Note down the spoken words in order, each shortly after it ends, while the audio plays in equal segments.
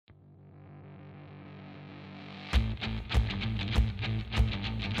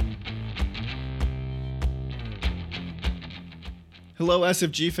Hello,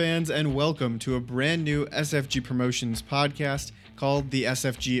 SFG fans, and welcome to a brand new SFG Promotions podcast called the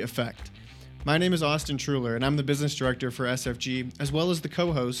SFG Effect. My name is Austin Truler, and I'm the business director for SFG, as well as the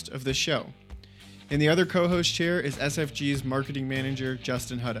co-host of this show. In the other co-host chair is SFG's marketing manager,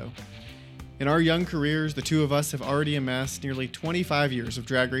 Justin Hutto. In our young careers, the two of us have already amassed nearly 25 years of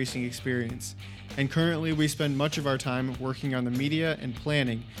drag racing experience, and currently we spend much of our time working on the media and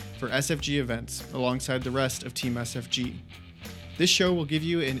planning for SFG events alongside the rest of Team SFG. This show will give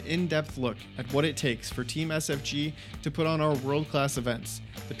you an in-depth look at what it takes for Team SFG to put on our world-class events,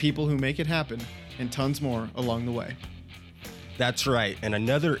 the people who make it happen, and tons more along the way. That's right, and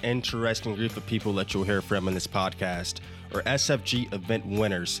another interesting group of people that you'll hear from in this podcast are SFG event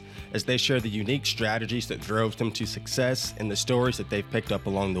winners, as they share the unique strategies that drove them to success and the stories that they've picked up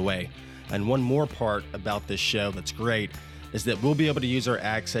along the way. And one more part about this show that's great is that we'll be able to use our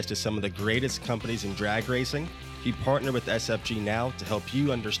access to some of the greatest companies in drag racing. We partner with SFG now to help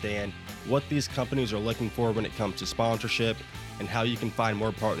you understand what these companies are looking for when it comes to sponsorship and how you can find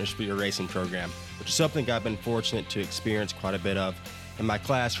more partners for your racing program, which is something I've been fortunate to experience quite a bit of in my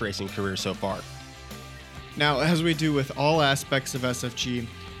class racing career so far. Now, as we do with all aspects of SFG,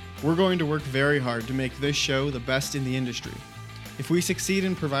 we're going to work very hard to make this show the best in the industry. If we succeed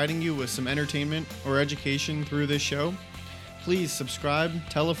in providing you with some entertainment or education through this show, please subscribe,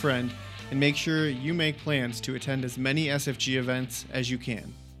 tell a friend, and make sure you make plans to attend as many SFG events as you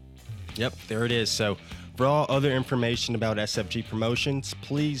can. Yep, there it is. So for all other information about SFG promotions,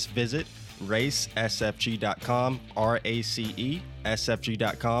 please visit racesfg.com, RACE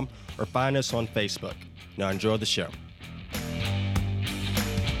SFG.com, or find us on Facebook. Now enjoy the show.